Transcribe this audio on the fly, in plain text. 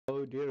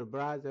dear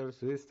brothers,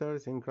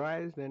 sisters in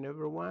Christ, and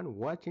everyone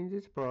watching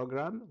this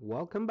program.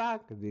 Welcome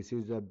back. This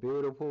is a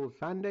beautiful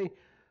Sunday.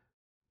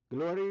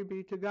 Glory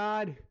be to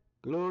God.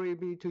 Glory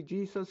be to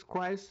Jesus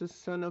Christ, the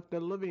Son of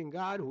the living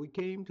God, who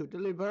came to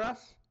deliver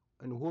us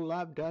and who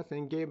loved us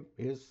and gave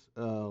his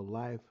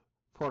life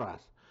for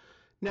us.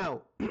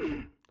 Now,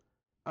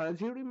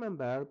 as you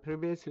remember,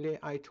 previously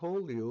I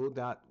told you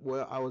that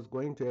I was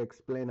going to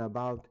explain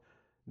about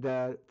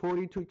the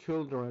 42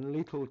 children,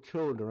 little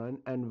children,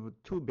 and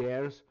two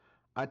bears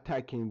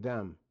attacking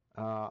them,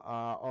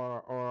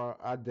 or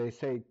as they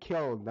say,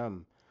 kill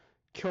them.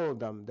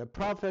 The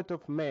prophet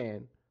of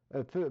man,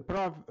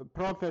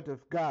 prophet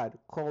of God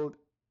called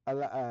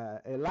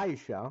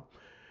Elisha,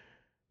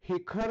 he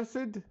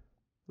cursed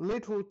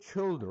little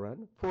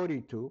children,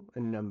 42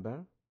 in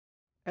number,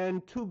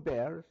 and two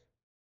bears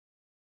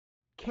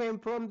came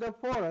from the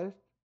forest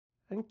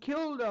and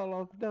killed all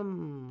of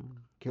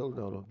them.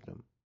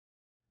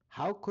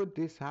 How could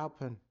this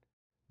happen?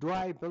 Do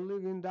I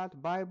believe in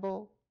that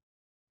Bible?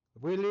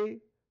 Really?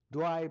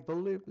 Do I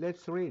believe?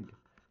 Let's read.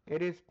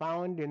 It is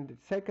found in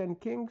 2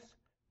 Kings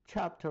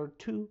chapter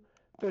 2,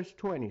 verse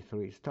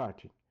 23,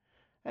 starting.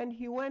 And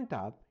he went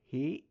up,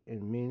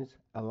 it means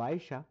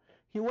Elisha,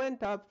 he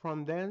went up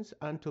from thence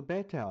unto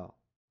Bethel.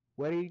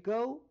 Where did he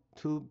go?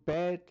 To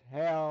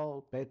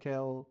Bethel.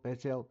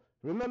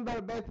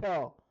 Remember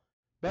Bethel.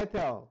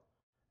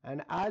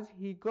 And as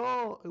he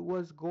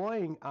was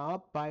going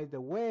up by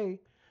the way,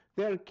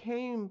 there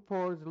came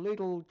forth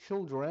little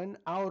children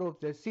out of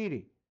the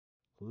city.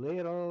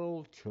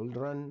 Little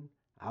children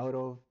out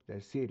of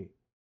the city.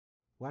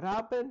 What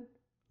happened?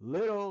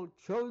 Little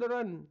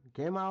children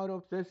came out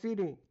of the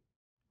city.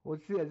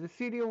 What's the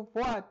city of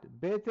what?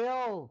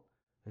 Bethel.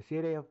 The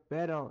city of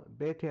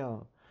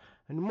Bethel.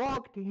 And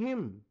mocked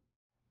him,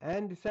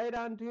 and said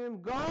unto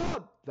him, Go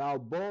up, thou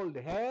bald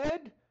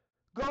head.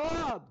 Go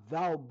up,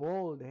 thou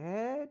bald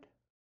head.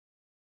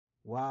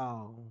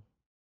 Wow.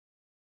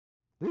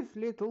 These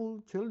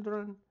little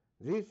children,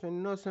 these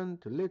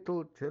innocent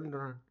little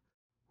children,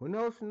 who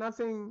knows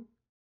nothing,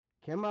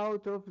 came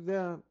out of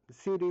the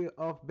city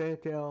of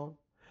Bethel,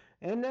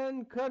 and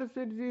then cursed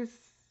this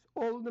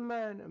old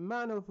man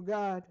of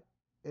God,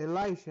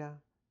 Elisha.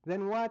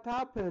 Then what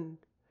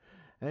happened?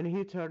 And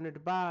he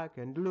turned back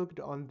and looked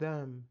on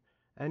them,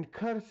 and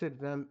cursed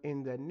them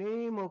in the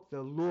name of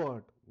the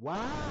Lord.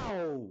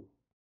 Wow!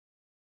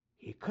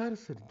 He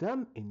cursed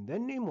them in the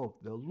name of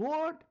the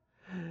Lord.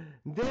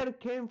 There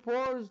came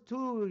forth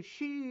two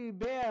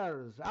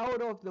she-bears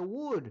out of the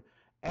wood,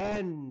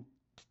 and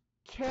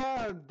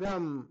tear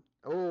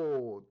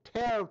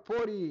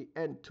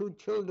 42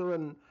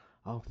 children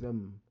of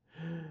them.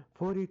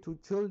 42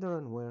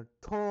 children were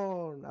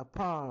torn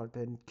apart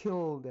and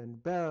killed and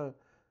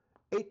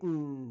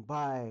eaten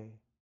by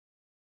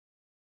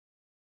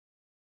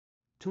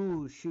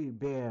two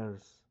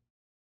she-bears.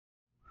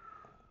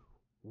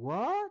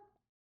 What?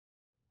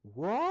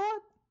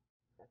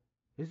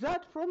 Is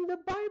that from the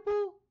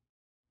Bible?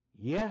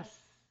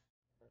 Yes.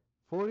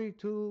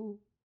 42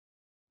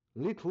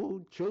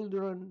 little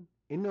children,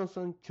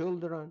 innocent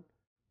children,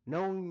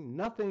 knowing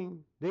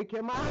nothing, they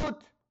came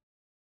out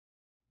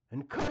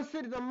and cursed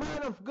the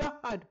man of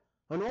God,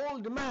 an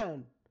old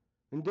man,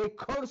 and they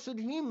cursed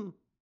him.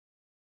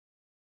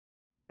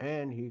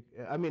 And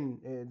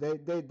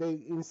they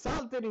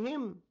insulted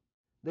him.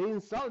 They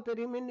insulted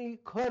him, and he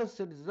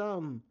cursed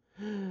them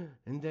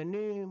in the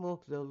name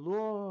of the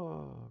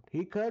Lord.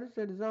 He cursed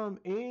them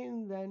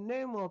in the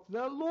name of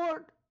the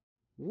Lord.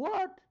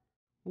 What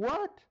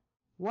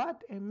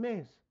a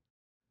mess.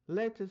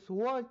 Let us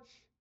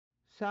watch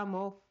some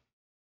of.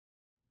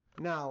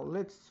 Now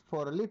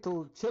for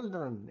little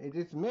children, it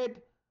is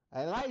made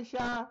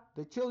Elisha,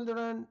 the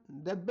children,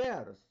 the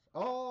bears.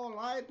 All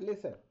right,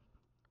 listen.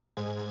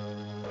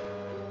 And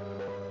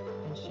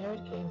so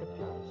it came to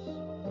pass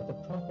that the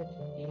prophet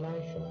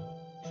Elisha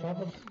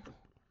traveled.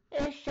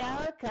 It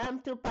shall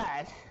come to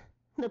pass,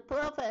 the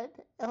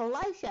prophet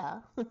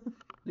Elisha.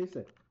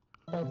 Listen.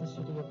 By the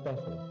city of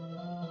Bethel.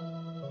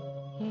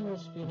 He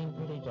was feeling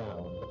pretty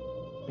down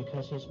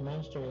because his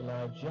master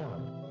Elijah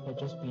had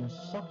just been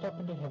sucked up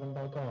into heaven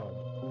by God.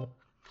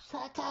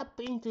 Sucked up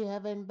into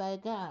heaven by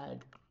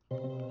God.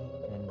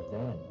 And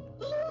then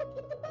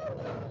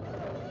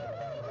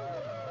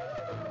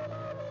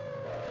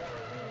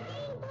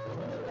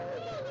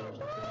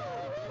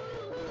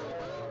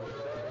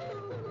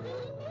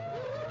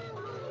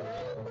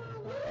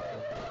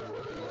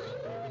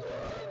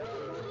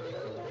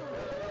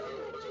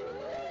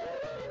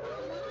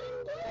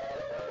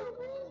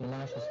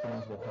Elisha's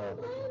friends were hurt,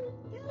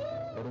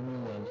 but in the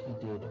end he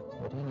did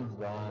what any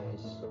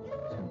wise,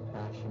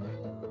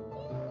 compassionate,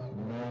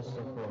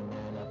 merciful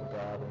man of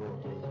God would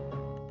do.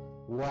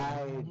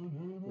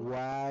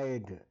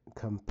 Wide,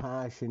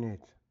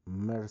 compassionate,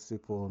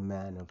 merciful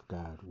man of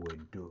God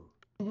would do.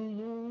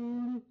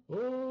 Lord,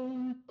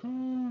 I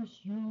curse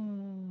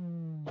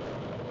you.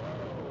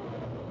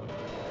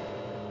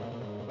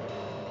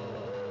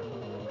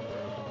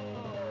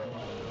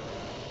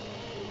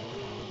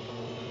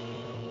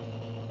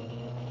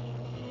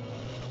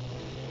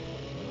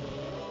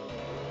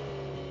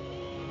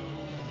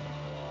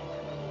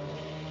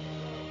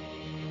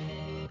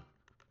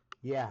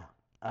 Yeah,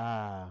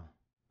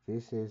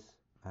 this is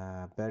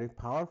very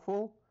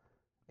powerful.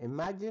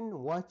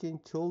 Imagine watching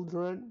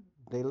children,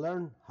 they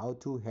learn how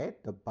to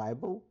hate the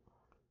Bible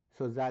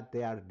so that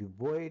they are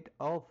devoid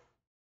of,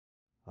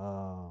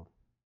 uh,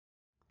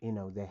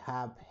 they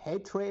have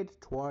hatred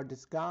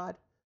towards God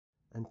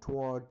and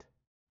toward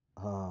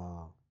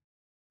uh,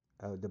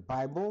 the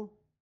Bible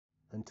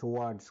and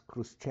towards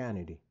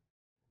Christianity.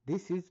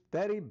 This is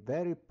very,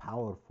 very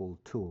powerful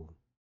tool.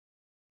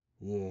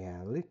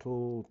 Yeah,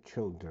 little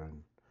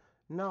children.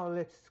 Now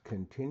let's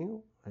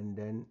continue and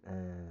then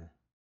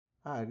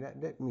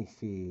let me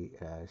see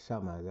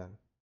some other.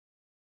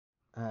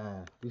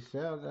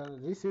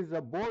 This is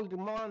a bold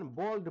man,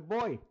 bold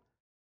boy.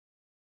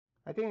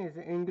 I think it's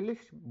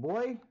English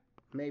boy,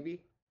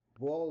 maybe.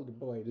 Bold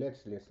boy.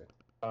 Let's listen.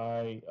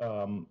 I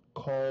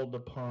called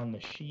upon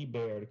the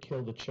she-bear to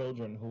kill the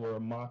children who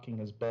were mocking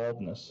his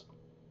baldness.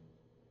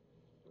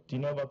 Do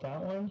you know about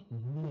that one?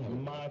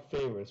 Mm-hmm. My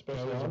favorite,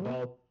 especially as a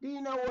bald. Do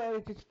you know where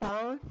it is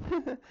found?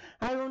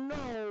 I don't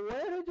know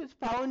where it is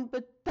found,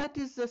 but that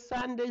is the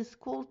Sunday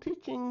school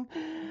teaching.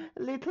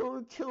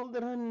 Little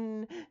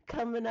children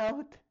coming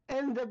out,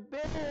 and the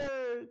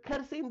bear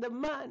cursing the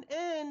man,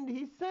 and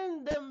he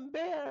sent them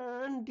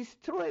bear and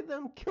destroy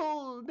them,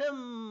 kill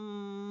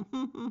them.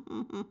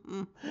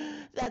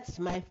 That's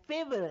my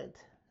favorite.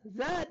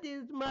 That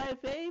is my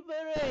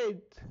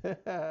favorite.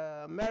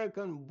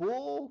 American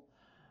bull.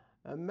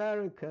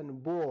 American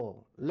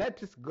bull.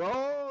 Let us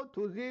go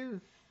to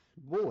this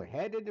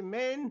bull-headed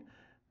man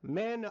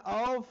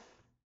of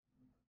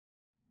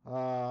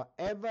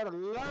ever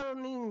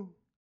learning,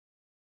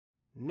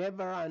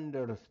 never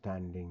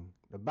understanding.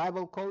 The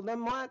Bible called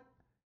them what?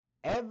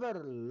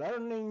 Ever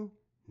learning,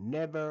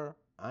 never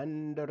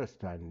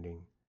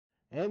understanding.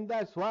 And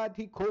that's what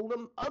he called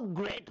them, a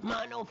great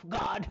man of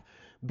God,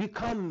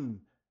 become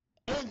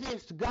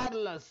atheist,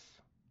 godless.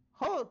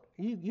 How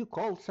you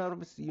call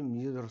service, you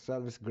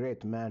yourselves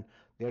great man.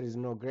 There is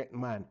no great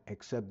man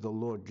except the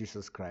Lord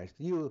Jesus Christ.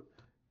 You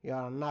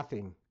are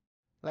nothing.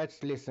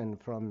 Let's listen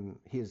from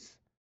his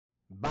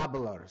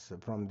babblers,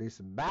 from these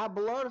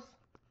babblers.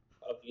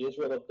 Of the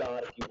Israel of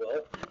God, if you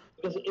will.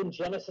 Because in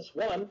Genesis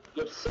 1,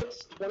 you have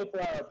 6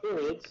 24-hour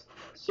periods.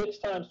 6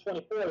 times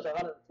 24 is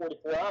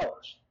 144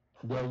 hours.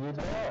 There you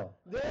go.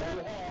 There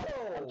you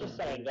go. I'm just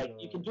saying, like,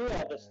 you can do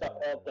all this stuff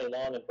all day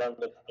long and run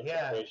with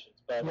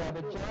situations. But Yeah,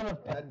 but John,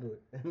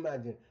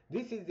 imagine,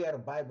 this is their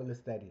Bible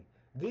study.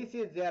 This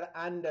is their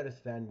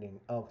understanding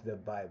of the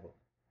Bible.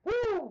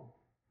 Woo!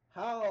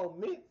 How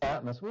myth.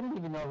 Atmos, we didn't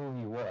even know who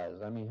he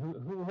was. I mean,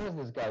 who was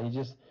this guy? He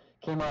just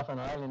came off an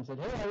island and said,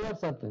 "Hey, I wrote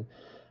something."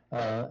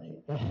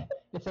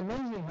 It's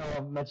amazing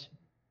how much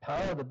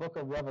power the Book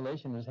of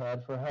Revelation has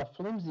had for how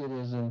flimsy it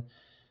is, and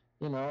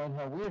and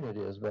how weird it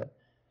is. But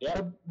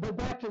yeah. But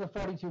back to the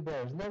 42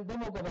 bears, and then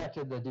we'll go back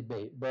to the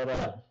debate. But I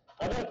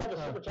got a couple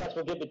of super chats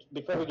we'll get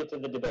before we get to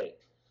the debate.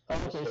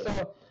 Okay,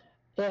 so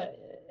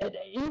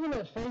even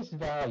at face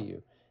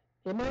value,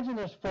 imagine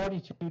there's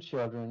 42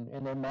 children,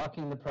 and they're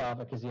mocking the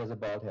prophet because he has a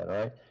bald head,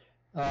 right?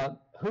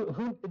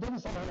 Who it doesn't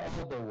say how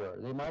old they were.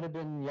 They might have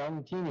been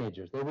young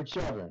teenagers. They were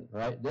children,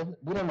 right?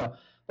 We don't know.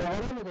 But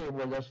whatever they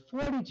were, there's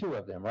 42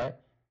 of them, right?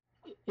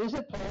 Is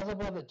it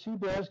plausible that 2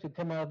 bears could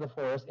come out of the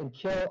forest and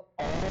kill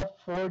all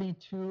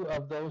 42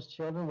 of those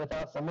children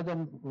without some of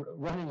them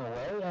running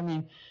away? I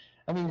mean,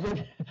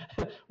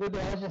 would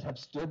they all just have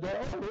stood there?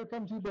 Oh, here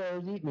come 2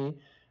 bears, eat me.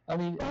 I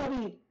mean,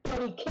 Bobby,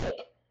 kick.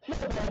 No,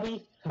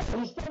 Bobby.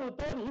 He's done with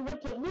Bobby. He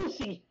went to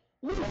Lucy.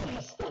 Lucy,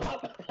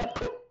 stop.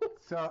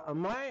 So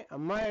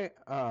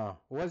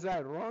was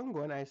I wrong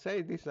when I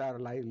say these are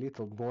like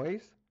little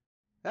boys?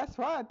 That's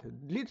what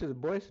little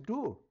boys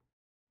do.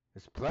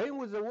 It's playing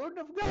with the word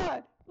of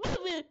God.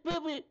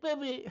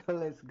 Baby.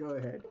 Let's go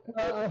ahead.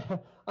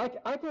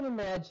 I can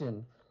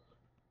imagine.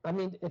 I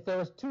mean, if there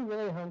was 2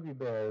 really hungry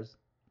bears,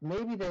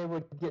 maybe they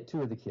would get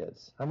 2 of the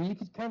kids. I mean, you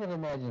could kind of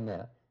imagine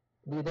that.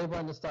 They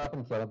wanted to stop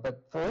and kill them,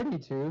 but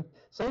 42.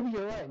 So maybe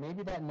you're right.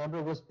 Maybe that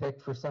number was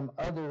picked for some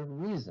other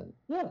reason.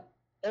 Yeah.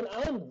 And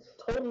I'm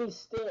totally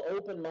still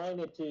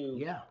open-minded to...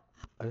 Yeah,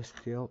 I'm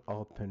still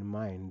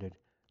open-minded.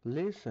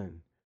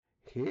 Listen,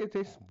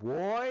 this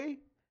boy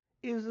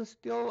is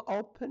still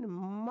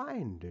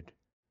open-minded.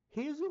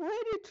 He's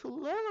ready to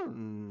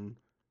learn.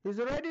 He's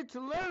ready to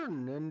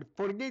learn and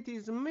forget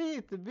his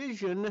myth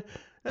vision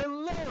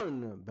and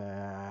learn.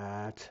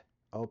 But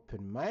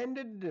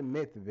open-minded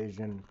myth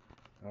vision.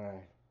 All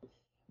right.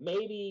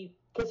 Maybe,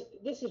 because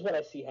this is what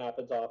I see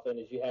happens often,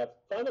 is you have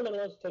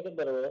fundamentalists take it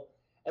literal,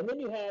 and then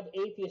you have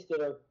atheists that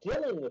are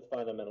dealing with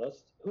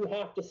fundamentalists who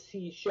have to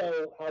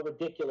show how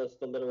ridiculous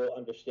the literal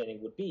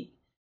understanding would be.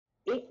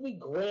 If we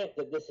grant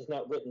that this is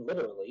not written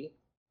literally,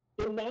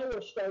 then now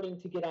we're starting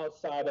to get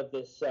outside of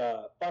this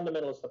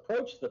fundamentalist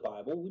approach to the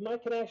Bible. We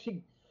can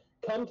actually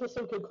come to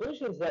some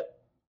conclusions that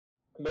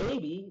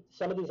maybe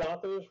some of these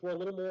authors were a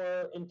little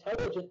more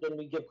intelligent than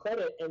we give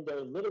credit in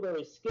their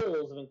literary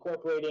skills of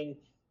incorporating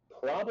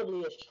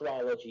probably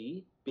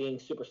astrology being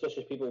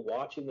superstitious people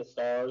watching the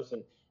stars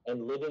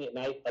and living at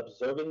night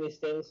observing these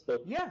things. So,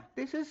 yeah,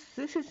 this is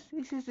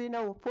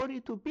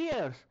 42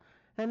 bears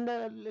and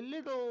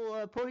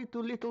little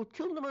 42 little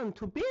children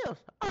to bears,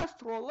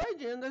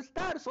 astrology and the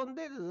stars on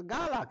this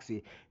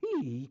galaxy.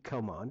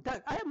 Come on,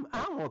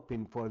 I'm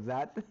open for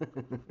that.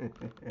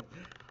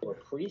 were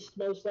priests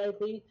most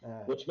likely,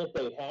 which meant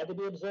they had to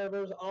be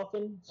observers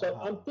often. So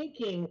I'm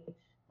thinking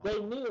they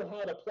knew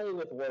how to play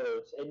with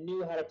words and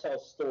knew how to tell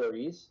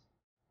stories.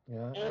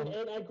 Yeah.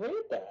 And I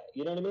grant that.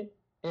 You know what I mean?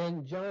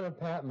 And John of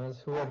Patmos,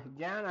 who had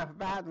John of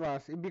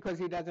Patmos, because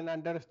he doesn't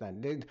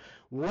understand.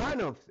 One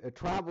of the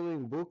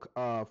traveling book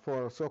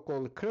for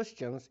so-called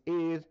Christians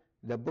is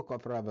the book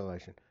of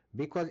Revelation,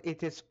 because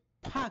it is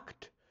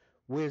packed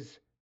with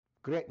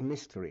great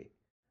mystery,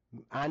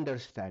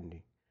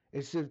 understanding.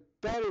 It's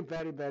very,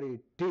 very, very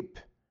deep,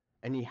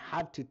 and you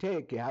have to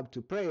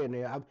pray, and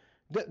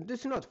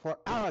this is not for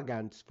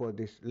arrogance for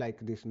this,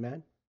 like this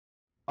man,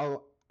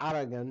 or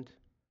arrogant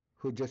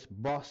who just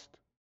boast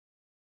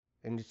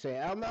and say,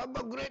 I'm a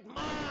great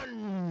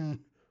man,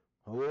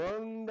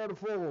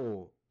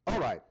 wonderful. All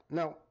right,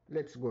 now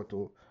let's go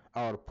to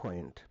our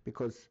point,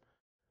 because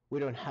we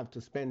don't have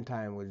to spend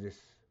time with this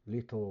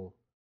little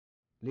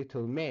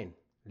men.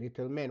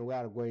 Little men we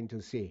are going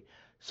to see.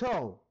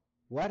 So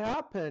what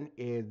happened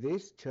is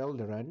these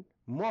children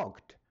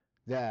mocked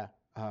the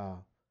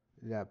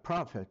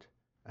prophet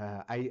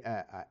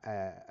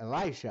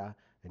Elisha,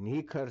 and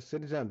he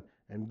cursed them,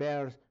 and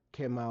bears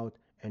came out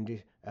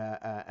and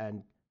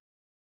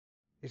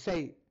they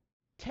say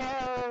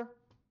tear.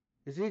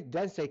 It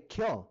doesn't say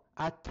kill.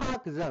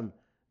 Attack them,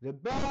 the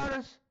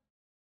bears,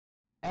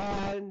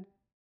 and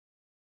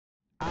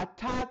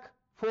attack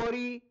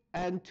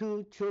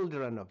 42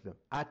 children of them.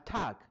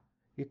 Attack.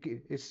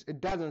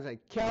 It doesn't say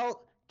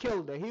kill.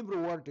 Kill. The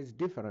Hebrew word is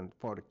different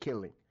for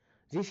killing.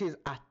 This is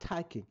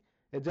attacking.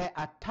 They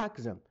attack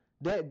them.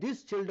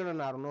 These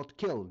children are not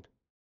killed.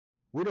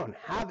 We don't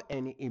have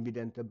any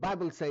evidence. The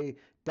Bible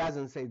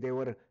doesn't say they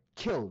were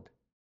killed.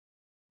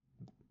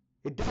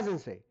 It doesn't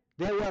say.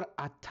 They were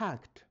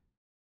attacked.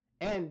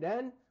 And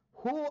then,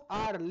 who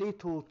are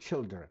little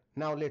children?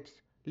 Now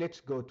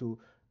let's go to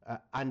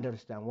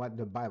understand what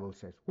the Bible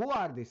says. Who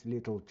are these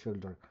little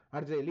children?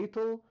 Are they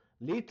little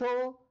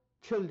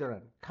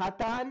children?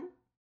 Katan,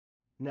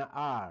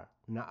 Na'ar.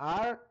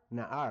 Na'ar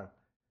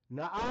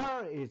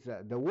is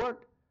the word,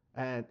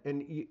 and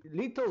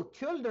little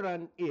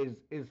children is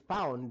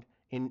found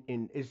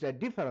in is a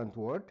different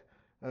word,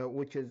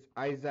 which is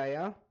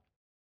Isaiah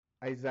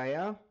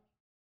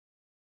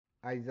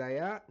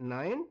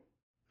 9.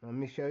 Let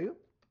me show you.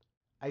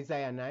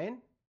 Isaiah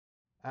 9.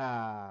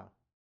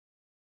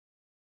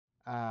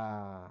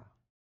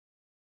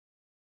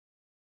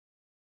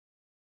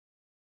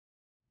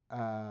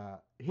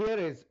 Here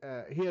is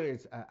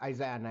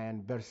Isaiah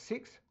 9 verse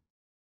 6.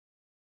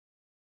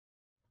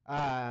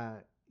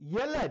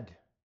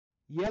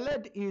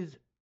 Yeled is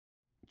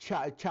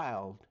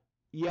child.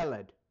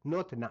 Yeled,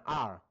 not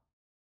Na'ar.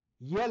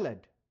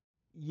 Yeled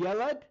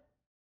yulad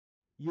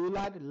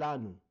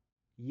lanu.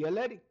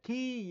 Yeled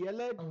ki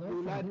yeled Alert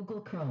yulad. from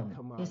Google Chrome.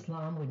 Come on.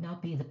 Islam would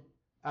not be the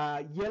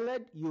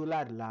Yeled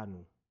yulad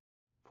lanu.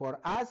 For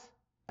us,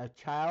 a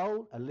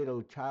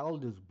little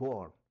child is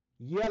born.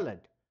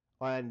 Yeled,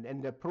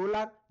 and the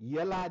plural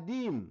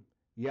yeladim.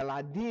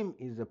 Yeladim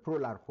is the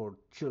plural for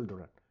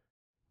children.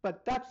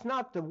 But that's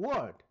not the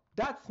word.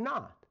 That's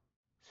not.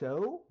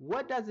 So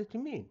what does it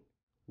mean?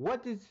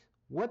 What's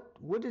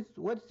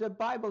the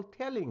Bible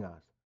telling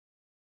us?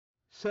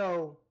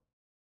 So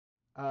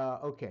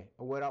okay,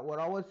 where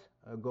I was,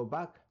 go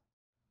back.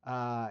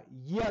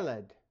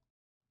 Yeled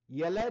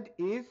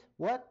is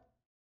what?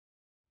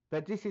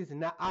 But this is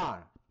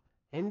Na'ar.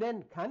 And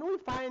then, can we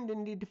find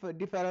in the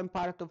different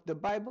part of the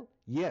Bible?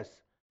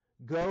 Yes.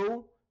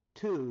 Go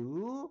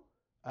to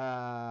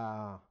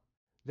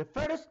the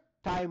first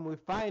time we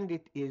find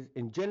it is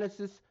in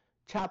Genesis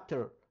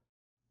chapter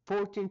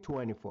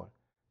 14:24.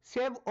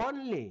 Save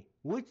only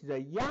which the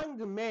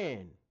young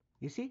men,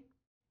 you see,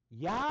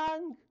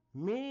 young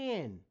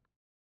men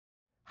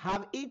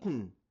have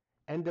eaten,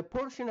 and the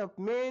portion of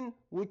men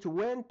which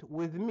went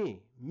with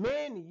me,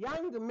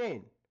 young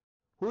men,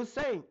 who's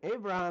saying,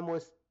 Abraham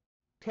was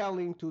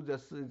telling to the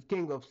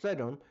king of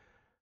Sodom,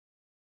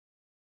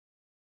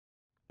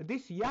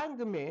 these young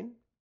men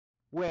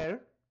were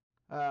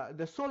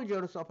the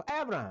soldiers of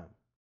Abraham.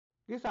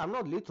 These are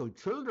not little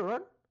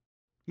children.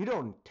 You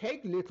don't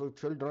take little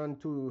children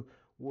to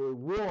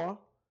war,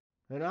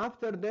 and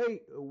after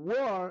they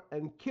war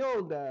and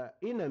killed the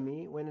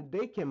enemy, when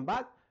they came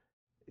back,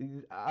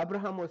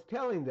 Abraham was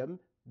telling them,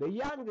 the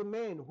young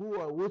men who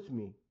are with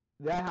me,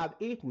 they have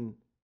eaten,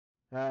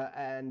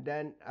 and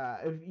then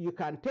if you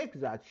can take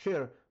that,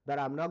 sure, but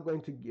I'm not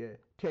going to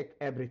take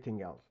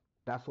everything else.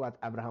 That's what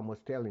Abraham was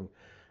telling.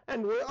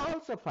 And we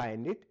also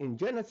find it in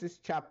Genesis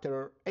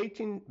chapter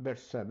 18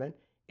 verse 7.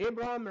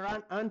 Abraham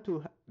ran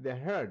unto the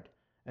herd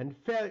and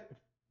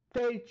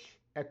fetched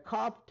a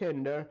calf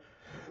tender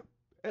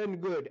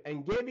and good,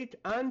 and gave it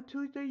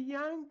unto the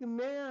young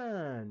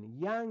man.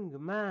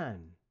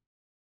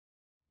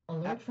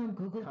 Alert from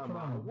Google come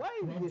Chrome. on. Why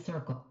is Red this?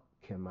 circle.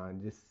 Come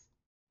on,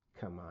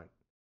 come on.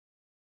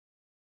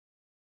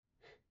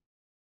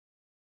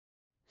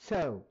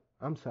 So,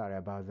 I'm sorry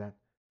about that.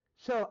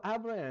 So,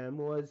 Abraham,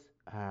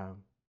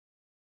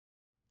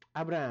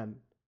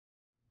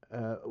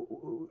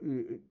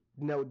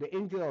 no, the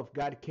angel of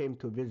God came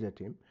to visit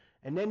him,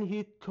 and then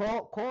he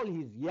called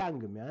his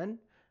young man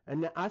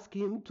and asked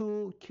him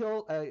to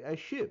kill a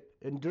sheep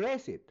and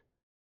dress it.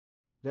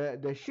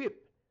 The sheep.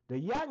 The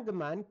young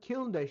man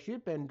killed the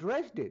sheep and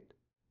dressed it.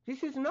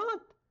 This is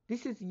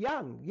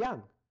young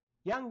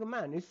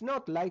man. It's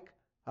not like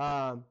they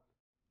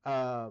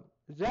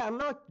are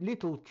not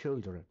little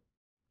children.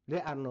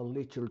 They are not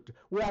little.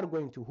 We are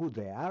going to who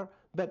they are,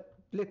 but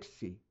let's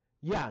see.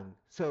 Young.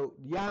 So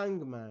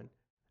young man,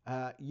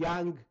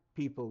 young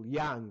people,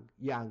 young.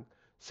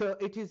 So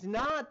it is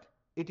not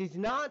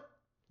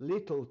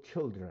little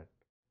children,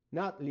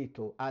 not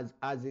little as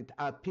it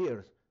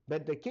appears.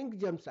 But the King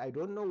James, I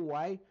don't know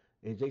why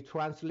they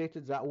translate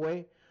it that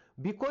way,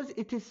 because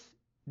it is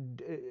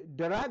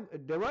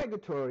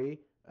derogatory,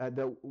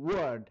 the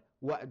word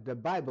what the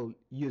Bible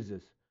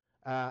uses.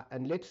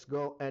 And let's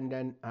go and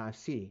then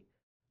see.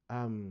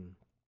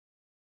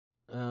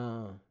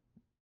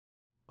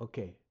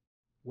 Okay,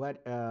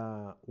 what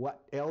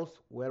else?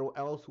 Where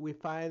else we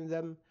find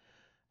them?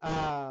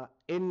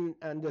 In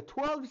the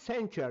 12th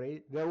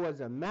century, there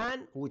was a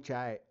man which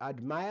I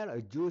admire,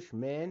 a Jewish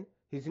man.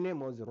 His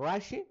name was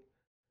Rashi.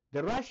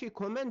 The Rashi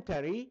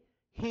commentary,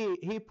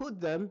 he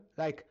put them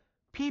like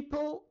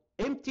people,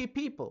 empty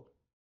people.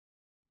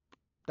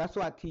 That's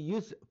what he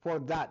used for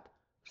that.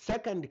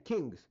 2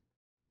 Kings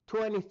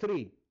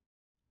 23,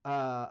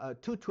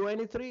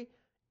 2:23,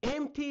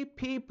 empty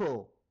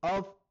people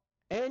of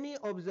any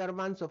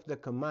observance of the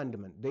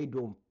commandment. They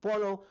don't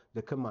follow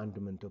the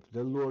commandment of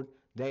the Lord.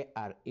 They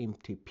are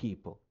empty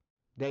people.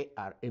 They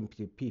are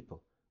empty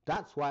people.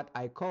 That's what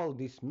I call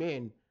this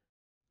men,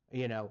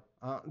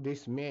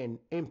 this men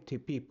empty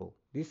people.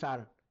 These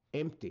are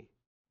empty,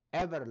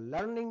 ever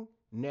learning,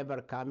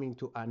 never coming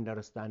to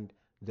understand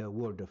the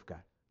word of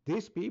God.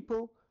 These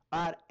people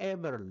are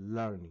ever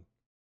learning.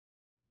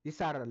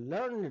 These are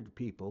learned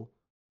people,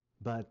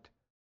 but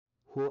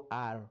who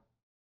are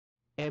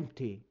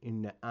empty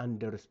in the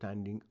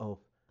understanding of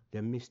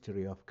the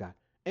mystery of God.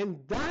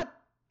 And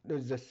that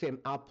is the same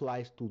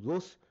applies to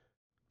those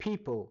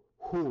people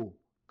who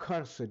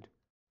cursed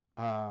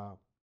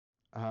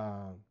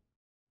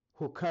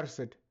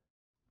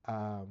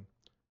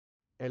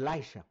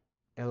Elisha.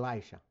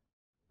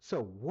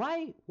 So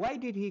why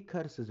did he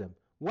curse them?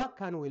 What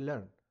can we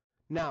learn?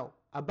 Now,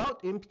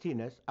 about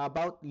emptiness,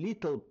 about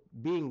little,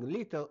 being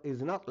little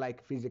is not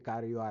like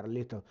physical, you are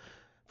little.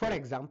 For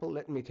example,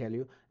 let me tell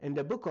you, in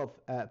the book of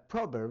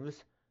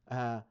Proverbs,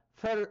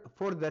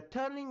 for the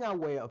turning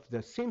away of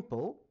the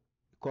simple,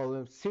 call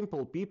them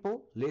simple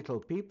people, little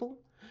people,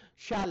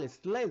 shall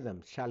slay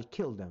them, shall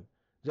kill them.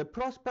 The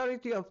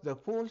prosperity of the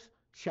fools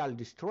shall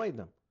destroy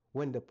them.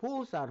 When the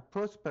fools are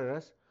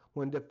prosperous,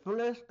 when the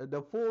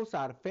fools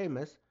are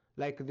famous,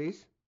 like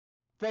this,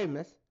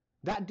 famous,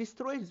 that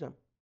destroys them.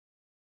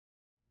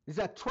 It's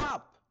a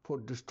trap for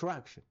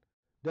destruction.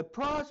 The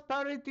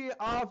prosperity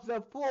of the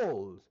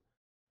fools,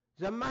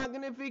 the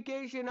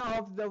magnification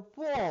of the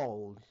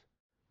fools,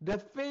 the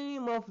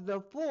fame of the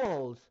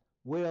fools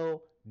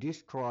will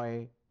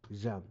destroy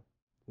them.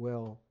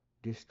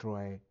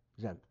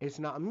 It's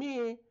not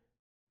me.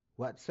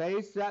 What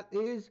says that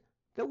is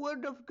the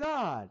word of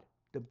God,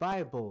 the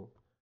Bible,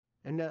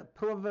 and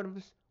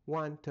Proverbs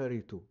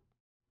 1:32.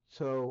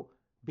 So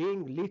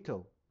being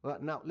little.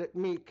 Now let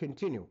me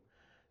continue.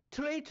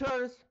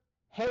 Traitors,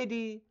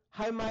 heady,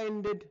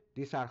 high-minded.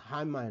 These are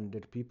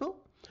high-minded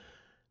people.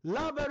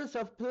 Lovers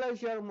of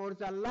pleasure more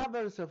than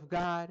lovers of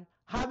God,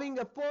 having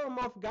a form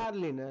of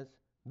godliness,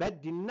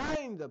 but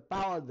denying the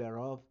power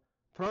thereof.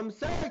 From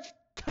such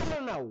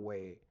turn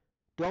away.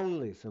 Don't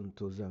listen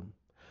to them.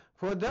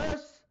 For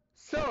this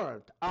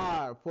sort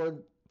are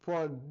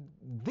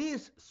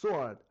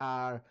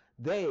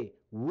they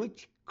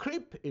which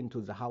creep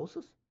into the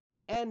houses,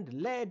 and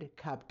led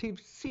captive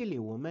silly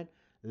women,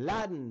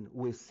 laden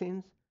with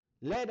sins,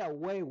 led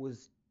away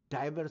with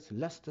divers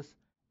lusts,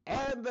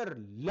 ever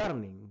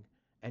learning,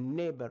 and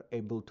never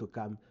able to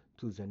come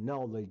to the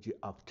knowledge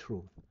of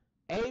truth.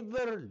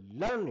 Ever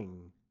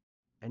learning,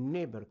 and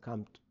never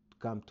come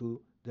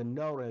to the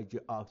knowledge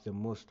of the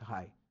Most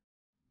High.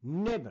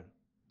 Never.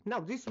 Now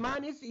this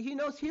man he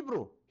knows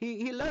Hebrew.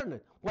 He learned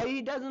it. Why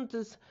he doesn't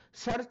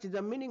search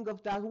the meaning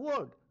of that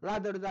word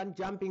rather than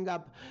jumping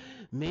up?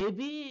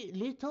 Maybe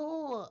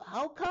little.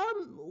 How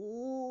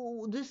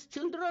come these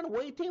children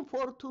waiting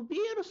for 2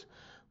 bears?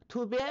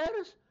 2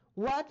 bears?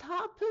 What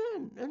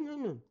happened?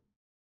 No.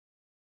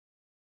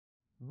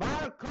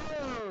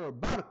 Barker,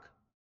 bark,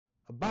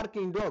 a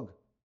barking dog.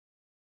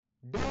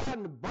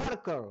 Dan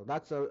Barker.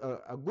 That's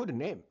a good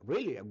name.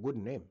 Really a good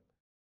name.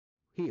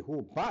 He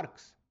who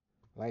barks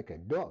like a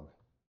dog.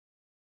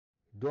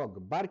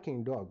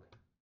 Barking dog.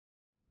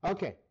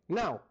 Okay,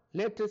 now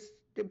let us,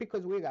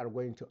 because we are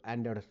going to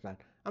understand.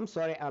 I'm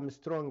sorry, I'm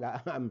strong.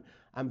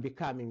 I'm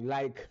becoming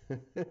like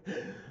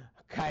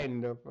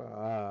kind of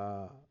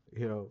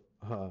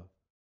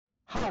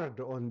hard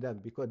on them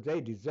because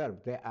they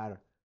deserve. They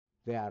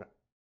are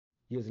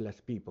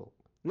useless people.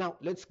 Now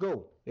let's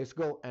go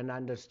and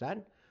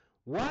understand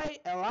why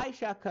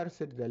Elisha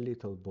cursed the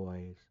little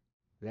boys.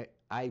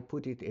 I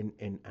put it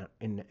in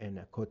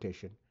a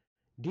quotation.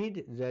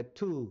 Did the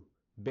two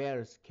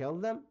bears kill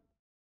them?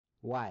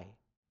 Why?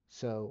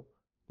 So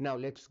now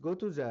let's go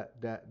to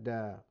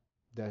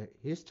the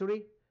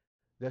history,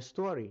 the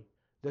story.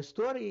 The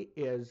story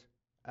is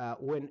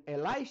when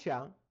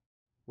Elisha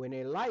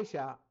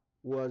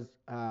was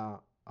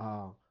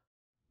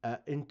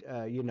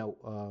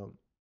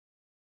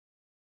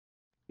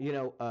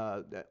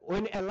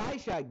when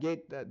Elisha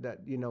get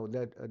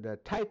the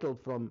title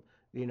from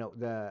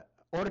the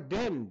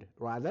ordained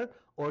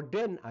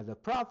as a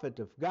prophet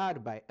of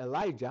God by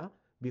Elijah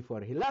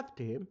before he left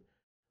him.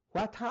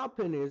 What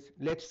happened is,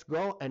 let's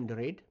go and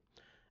read.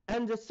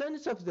 And the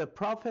sons of the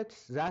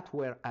prophets that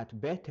were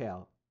at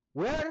Bethel.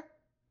 Where?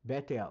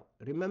 Bethel.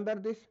 Remember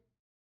this?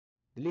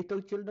 The little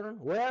children?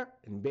 Where?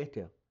 In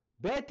Bethel.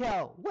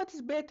 Bethel. What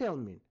does Bethel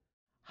mean?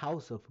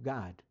 House of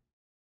God.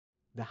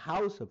 The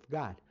house of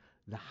God.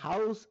 The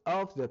house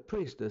of the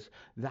priestess.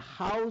 The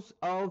house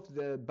of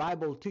the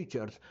Bible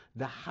teachers.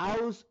 The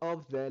house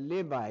of the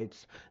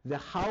Levites. The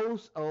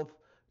house of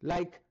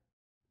like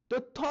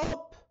the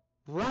top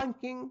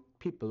ranking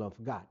people of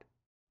God,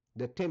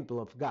 the temple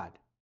of God.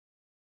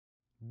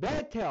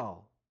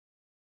 Bethel.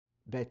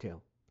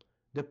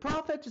 The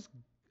prophets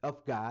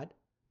of God,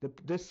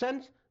 the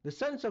sons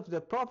of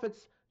the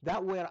prophets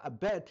that were at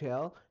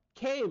Bethel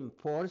came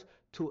forth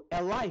to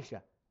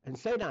Elisha and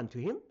said unto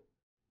him,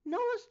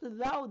 knowest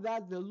thou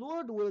that the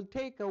Lord will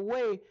take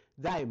away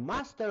thy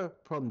master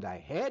from thy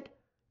head?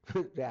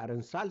 They are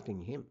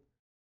insulting him.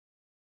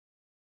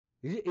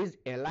 Is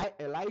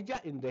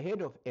Elijah in the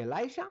head of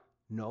Elisha?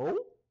 No.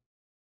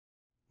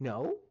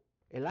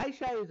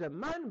 Elisha is a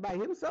man by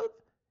himself,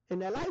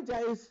 and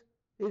Elijah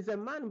is a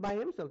man by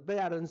himself. They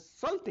are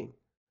insulting.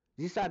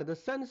 These are the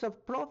sons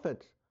of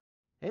prophets.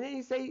 And then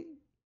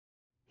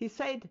he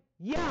said,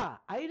 yeah,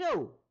 I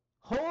know.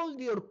 Hold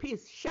your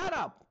peace. Shut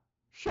up.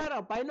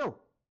 I know.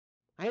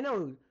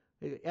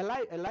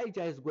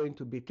 Elijah is going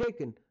to be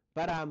taken,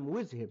 but I'm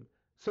with him.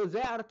 So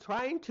they are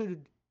trying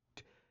to,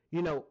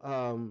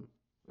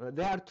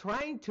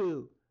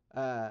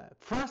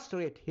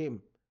 frustrate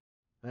him.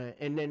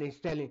 And then he's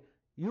telling,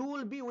 you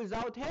will be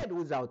without head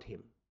without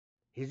him.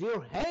 Is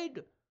your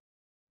head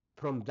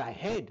from thy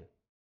head,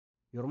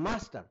 your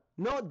master?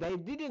 No, they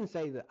didn't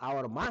say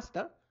our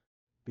master,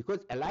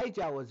 because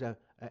Elijah was a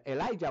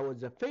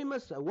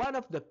famous, one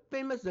of the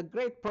famous, the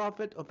great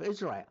prophet of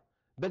Israel.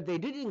 But they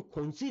didn't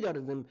consider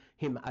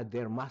him as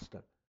their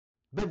master.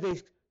 But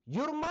they,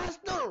 your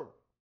master.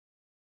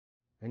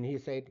 And he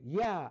said,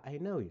 yeah, I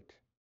know it.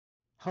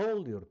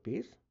 Hold your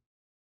peace.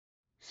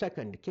 2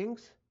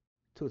 Kings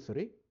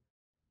 2:3.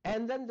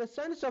 And then the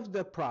sons of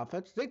the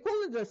prophets, they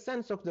call it the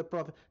sons of the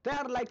prophet. They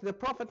are like the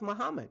prophet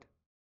Muhammad.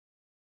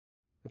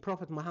 The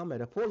prophet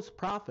Muhammad, a false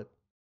prophet.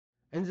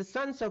 And the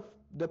sons of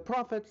the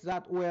prophets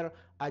that were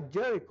at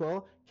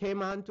Jericho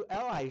came unto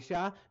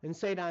Elisha and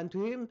said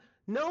unto him,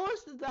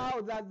 knowest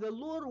thou that the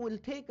Lord will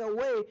take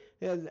away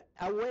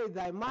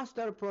thy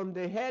master from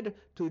the head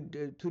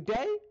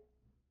today?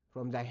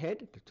 From thy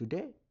head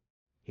today?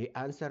 He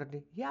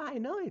answered, yeah, I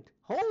know it.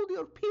 Hold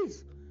your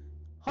peace.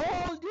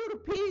 Hold your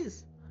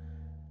peace.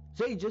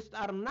 They just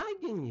are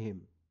nagging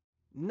him.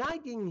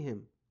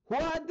 Who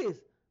are these?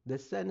 The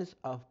sons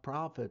of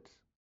prophets.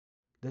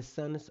 The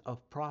sons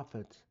of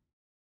prophets.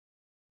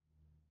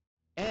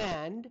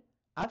 And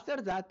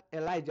after that,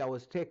 Elijah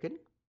was taken.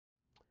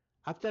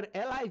 After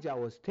Elijah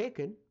was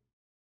taken,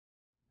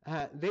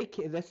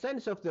 the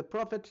sons of the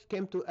prophets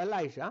came to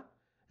Elisha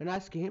and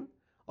asked him,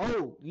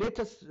 oh, let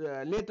us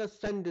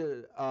send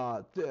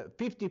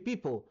 50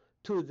 people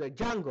to the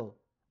jungle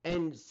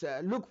and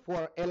look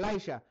for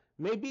Elisha.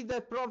 Maybe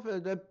the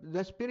prophet,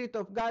 the Spirit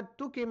of God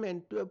took him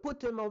and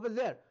put him over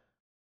there.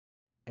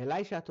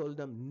 Elisha told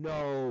them,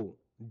 no,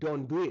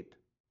 don't do it.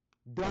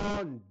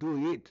 Don't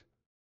do it.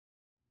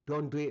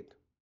 Don't do it.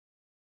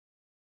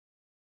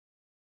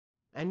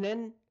 And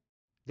then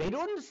they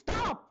don't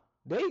stop.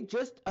 They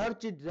just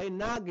urged, they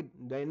nagged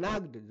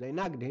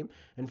him.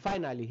 And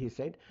finally he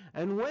said,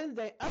 and when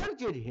they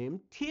urged him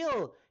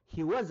till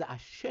he was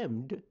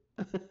ashamed,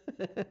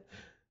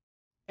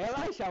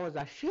 Elisha was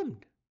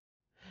ashamed.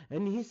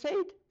 And he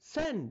said,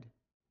 send.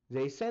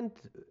 They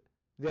sent,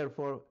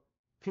 therefore,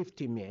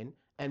 50 men,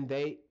 and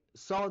they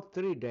sought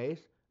 3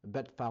 days,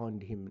 but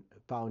found him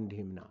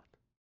not.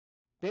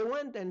 They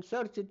went and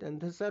searched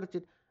and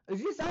searched.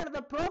 These are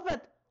the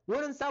prophet.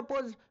 Weren't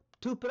supposed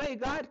to pray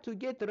God to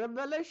get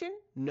revelation?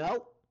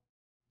 No,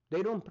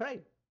 they don't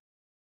pray.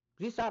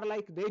 These are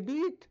like they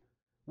do it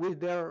with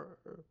their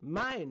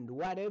mind,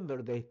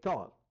 whatever they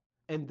thought.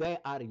 And they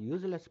are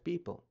useless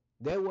people.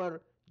 They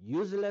were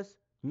useless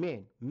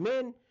men.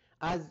 Men,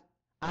 as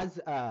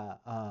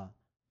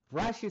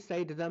Rashi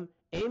said to them,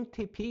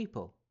 empty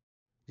people.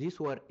 These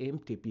were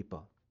empty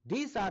people.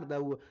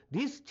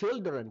 These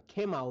children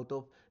came out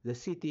of the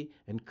city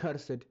and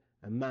cursed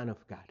a man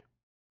of God.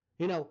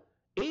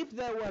 If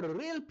they were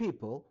real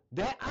people,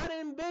 they are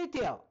in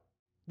Bethel.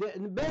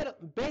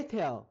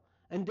 Bethel,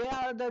 and they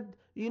are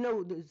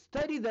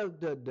study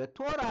the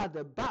Torah,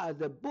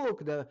 the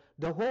book, the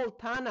whole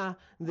Tanakh,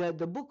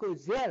 the book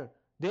is there.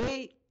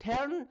 They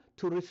turn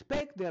to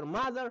respect their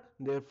mother,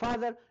 their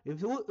father.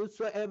 If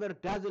whosoever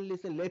doesn't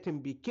listen, let him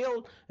be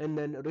killed. And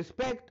then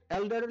respect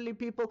elderly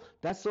people.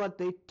 That's what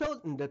they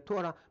taught in the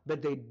Torah,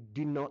 but they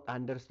did not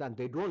understand.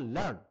 They don't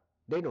learn.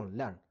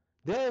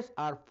 These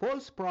are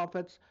false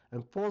prophets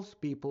and false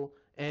people,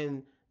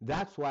 and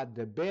that's what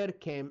the bear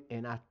came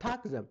and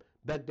attacked them.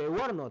 But they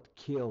were not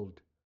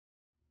killed.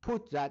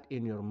 Put that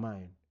in your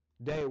mind.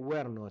 They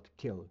were not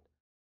killed.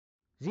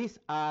 These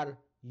are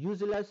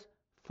useless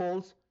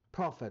false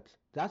prophets.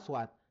 That's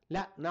what.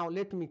 Now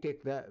let me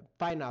take the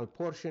final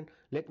portion.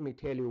 Let me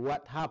tell you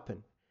what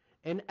happened.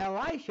 In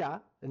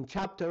Elisha, in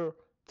chapter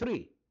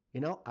 3,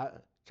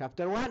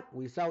 chapter 1,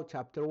 we saw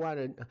chapter 1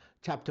 and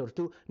chapter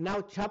 2.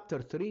 Now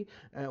chapter 3,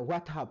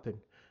 what happened?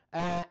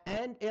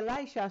 And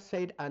Elisha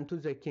said unto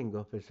the king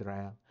of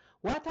Israel,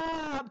 what I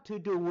have to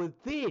do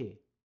with thee?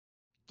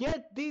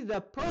 Get thee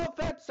the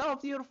prophets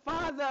of your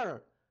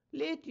father.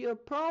 Let your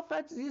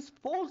prophets, these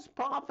false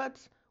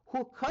prophets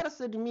who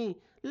cursed me,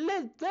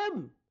 let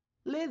them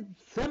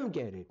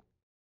get it.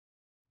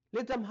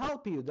 Let them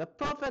help you, the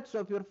prophets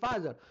of your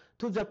father,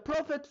 to the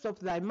prophets of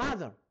thy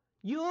mother.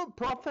 You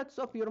prophets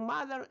of your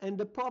mother and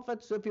the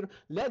prophets of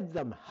let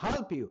them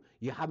help you.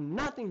 You have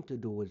nothing to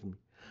do with me.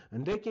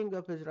 And the king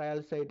of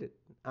Israel said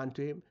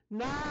unto him,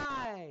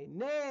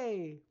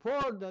 Nay,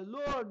 for the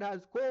Lord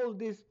has called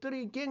these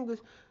 3 kings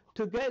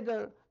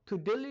together to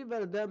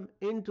deliver them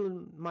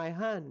into my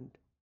hand.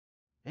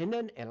 And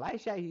then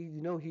Elisha, he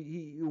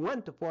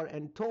went for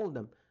and told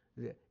them,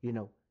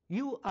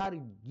 you are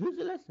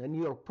useless and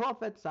your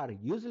prophets are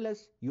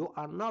useless. You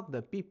are not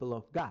the people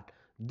of God.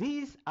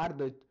 These are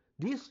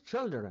these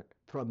children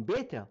from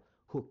Bethel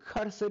who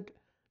cursed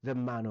the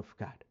man of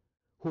God,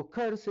 who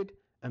cursed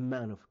a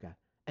man of God.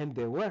 And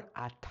they were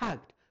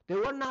attacked. They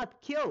were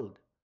not killed.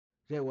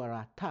 They were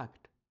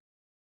attacked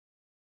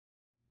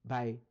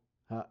by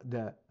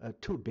the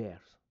 2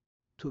 bears.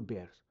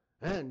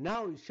 And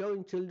now he's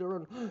showing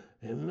children,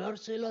 a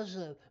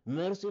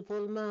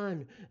merciful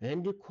man,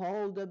 and he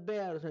called the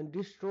bears and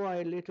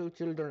destroyed little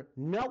children.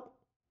 Nope.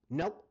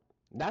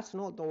 That's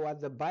not what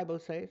the Bible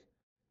says.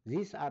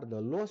 These are the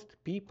lost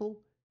people,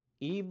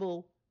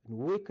 evil and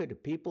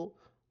wicked people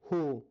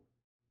who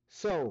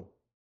sow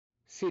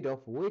seed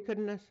of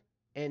wickedness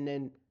and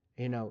then,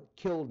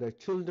 kill the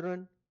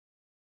children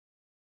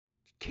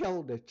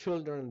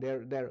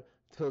there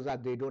so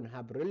that they don't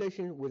have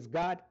relation with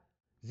God.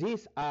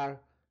 These are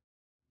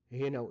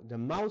the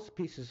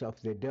mouthpieces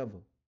of the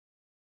devil.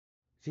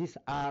 These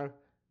are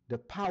the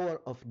power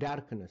of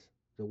darkness,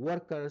 the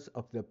workers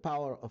of the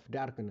power of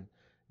darkness.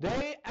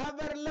 They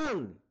ever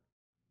learning,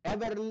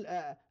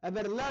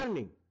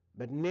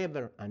 but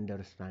never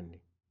understanding.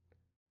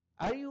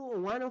 Are you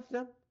one of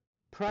them?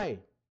 Pray.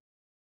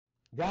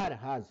 God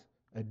has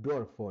a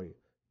door for you.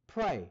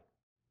 Pray,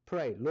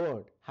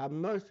 Lord, have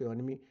mercy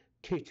on me,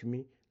 teach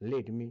me,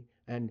 lead me,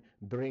 and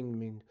bring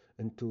me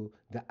into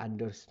the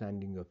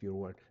understanding of your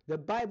word. The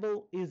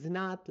Bible is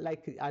not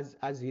like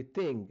as you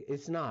think.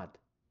 It's not.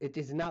 It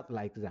is not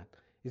like that.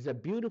 It's a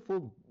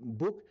beautiful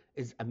book.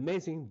 It's an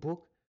amazing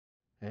book.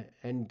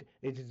 And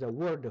it is the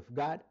word of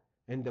God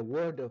and the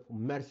word of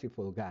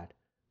merciful God.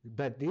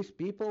 But these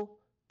people,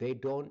 they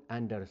don't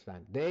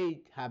understand.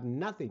 They have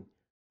nothing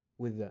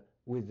with the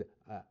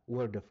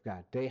word of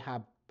God. They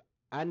have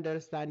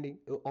understanding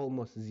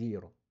almost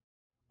zero.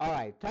 All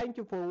right, thank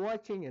you for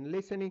watching and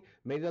listening.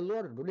 May the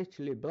Lord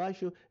richly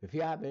bless you. If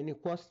you have any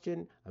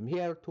question, I'm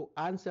here to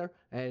answer.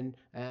 And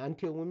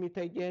until we meet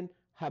again,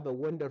 have a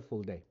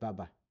wonderful day.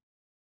 Bye-bye.